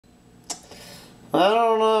I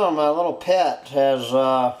don't know, my little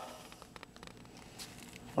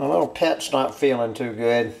pet's not feeling too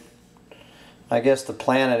good. I guess the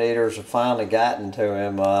planet eaters have finally gotten to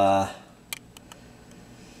him.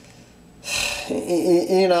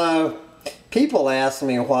 You know, people ask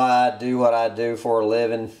me why I do what I do for a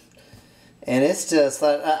living. And it's just,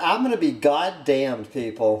 I'm going to be goddamned,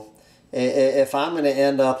 people, if I'm going to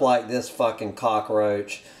end up like this fucking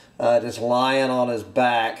cockroach, just lying on his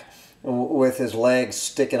back with his legs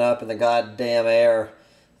sticking up in the goddamn air.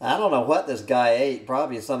 I don't know what this guy ate,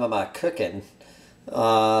 probably some of my cooking.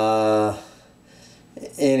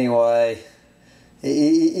 Anyway,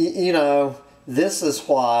 you know, this is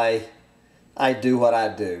why I do what I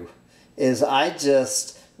do, is I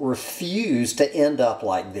just refuse to end up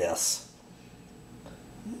like this.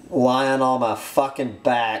 Lying on my fucking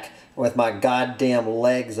back with my goddamn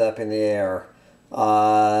legs up in the air.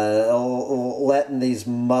 Letting these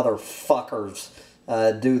motherfuckers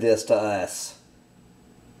do this to us.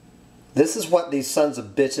 This is what these sons of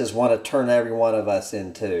bitches want to turn every one of us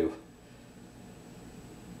into.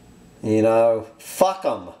 You know, fuck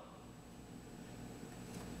them.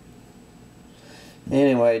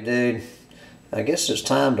 Anyway, dude, I guess it's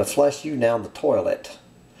time to flush you down the toilet.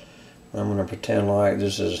 I'm going to pretend like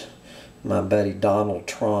this is my buddy Donald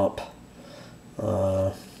Trump.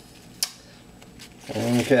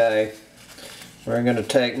 Okay, we're going to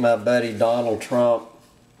take my buddy Donald Trump.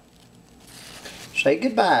 Say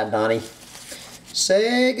goodbye, Donnie.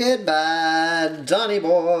 Say goodbye, Donnie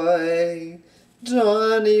boy.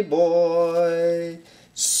 Donnie boy.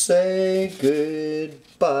 Say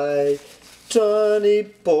goodbye, Donnie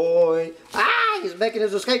boy. Ah, he's making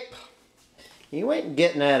his escape. You ain't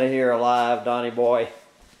getting out of here alive, Donnie boy.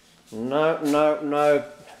 Nope, nope, nope.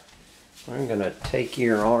 I'm going to take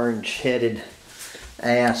your orange-headed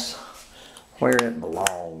ass where it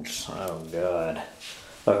belongs. Oh, God.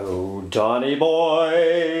 Oh, Donnie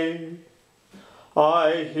boy,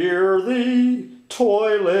 I hear the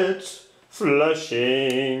toilets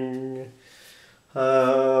flushing.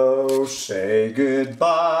 Oh, say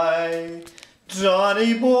goodbye,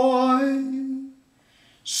 Donnie boy.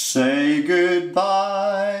 Say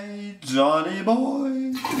goodbye, Donnie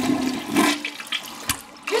boy.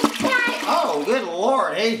 Goodbye. Oh, good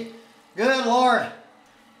Lord, good Lord.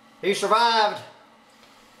 He survived.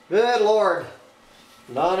 Good Lord.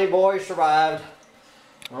 Donnie boy survived.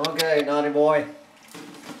 Okay, Donnie boy.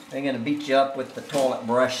 I'm gonna beat you up with the toilet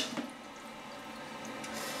brush. Get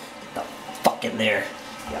the fuck in there,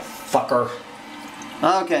 you fucker.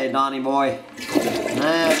 Okay, Donnie boy.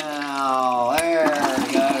 Now, there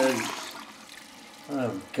it goes.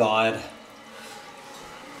 Oh, God.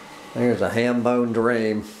 There's a ham-bone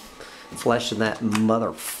dream. Fleshing that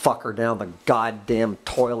motherfucker down the goddamn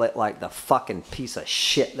toilet like the fucking piece of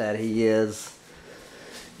shit that he is.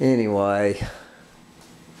 Anyway.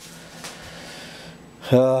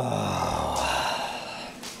 Oh,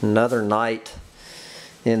 another night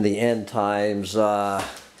in the end times. I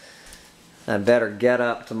better get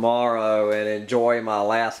up tomorrow and enjoy my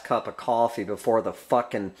last cup of coffee before the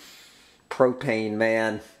fucking propane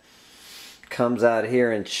man comes out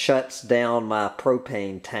here and shuts down my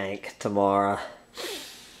propane tank tomorrow.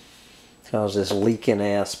 Because this leaking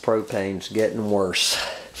ass propane's getting worse.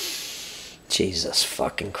 Jesus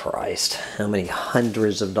fucking Christ. How many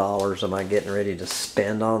hundreds of dollars am I getting ready to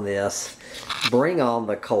spend on this? Bring on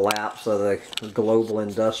the collapse of the global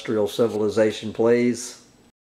industrial civilization, please.